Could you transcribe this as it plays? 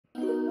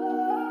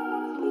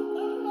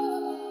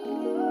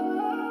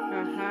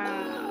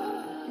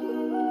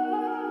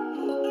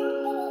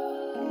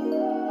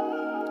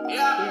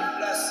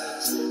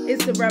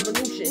It's a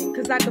revolution,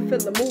 cause I can feel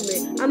the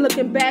movement. I'm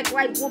looking back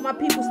like what my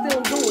people still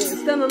doing.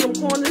 Still on them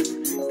corners,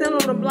 still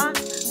on the block.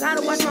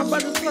 Gotta watch my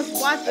brothers plus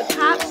watch the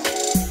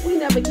cops. We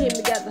never came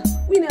together,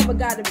 we never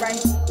got it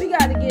right. We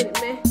gotta get it,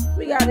 man,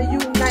 we gotta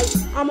unite.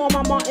 I'm on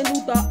my Martin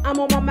Luther, I'm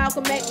on my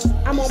Malcolm X.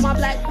 I'm on my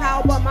Black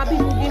Power, but my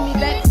people give me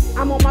back.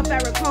 I'm on my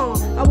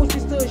Farrakhan, I wish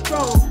we stood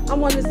strong. I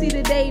wanna see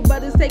the day,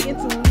 but it's taking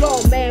too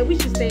long. Man, we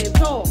should stand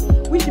tall,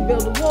 we should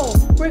build a wall.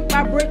 Brick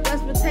by brick,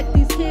 let's protect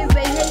these kids.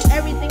 They hate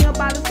everything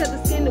about us to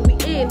the skin that we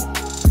in.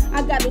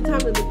 I got no time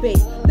to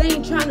debate, they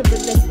ain't trying to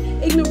relate.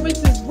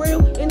 Ignorance is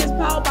real, and it's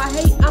powered by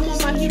hate. I'm on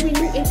my Huey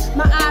Newton,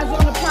 my eyes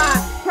on the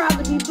pride.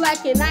 Proud to be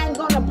black, and I ain't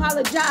gonna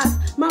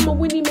apologize. Mama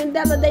Winnie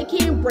Mandela, they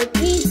can't break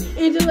me.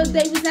 Angela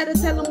Davis had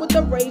to tell them what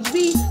the rage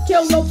be.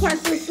 Kill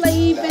oppressor,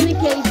 slave, and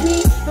engage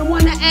me. And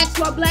wanna ask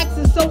why blacks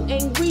is so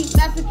angry.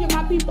 Massacre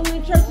my people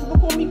in churches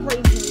before me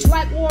crazy.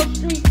 Black Wall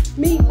Street,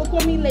 me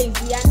before me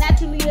lazy. I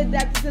naturally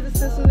adapted to the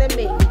system that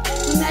made me.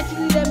 So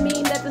naturally that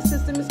mean that the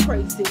system is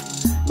crazy.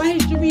 My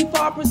history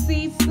far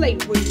precedes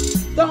slavery.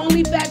 The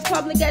only facts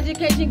public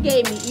education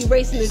gave me.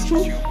 Erasing the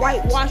truth,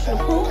 whitewashing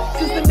the proof.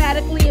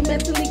 Systematically and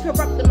mentally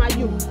corrupting my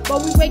youth.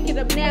 But we waking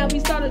up now, we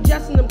start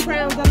adjusting them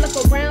crowns. I look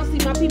around,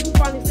 see my people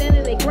finally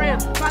standing their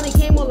ground. Finally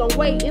came a long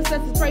way,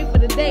 ancestors pray for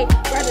the day.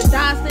 Rather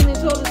die standing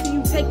tall to see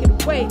you take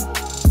it away.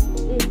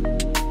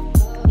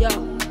 Yo,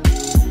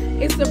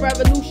 it's a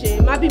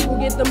revolution, my people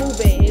get the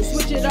moving.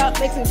 Switch it up,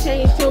 make some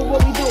change to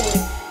what we doing.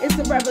 It's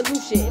a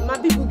revolution, my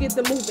people get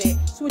the moving.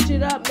 Switch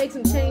it up, make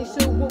some change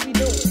to what we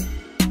doing.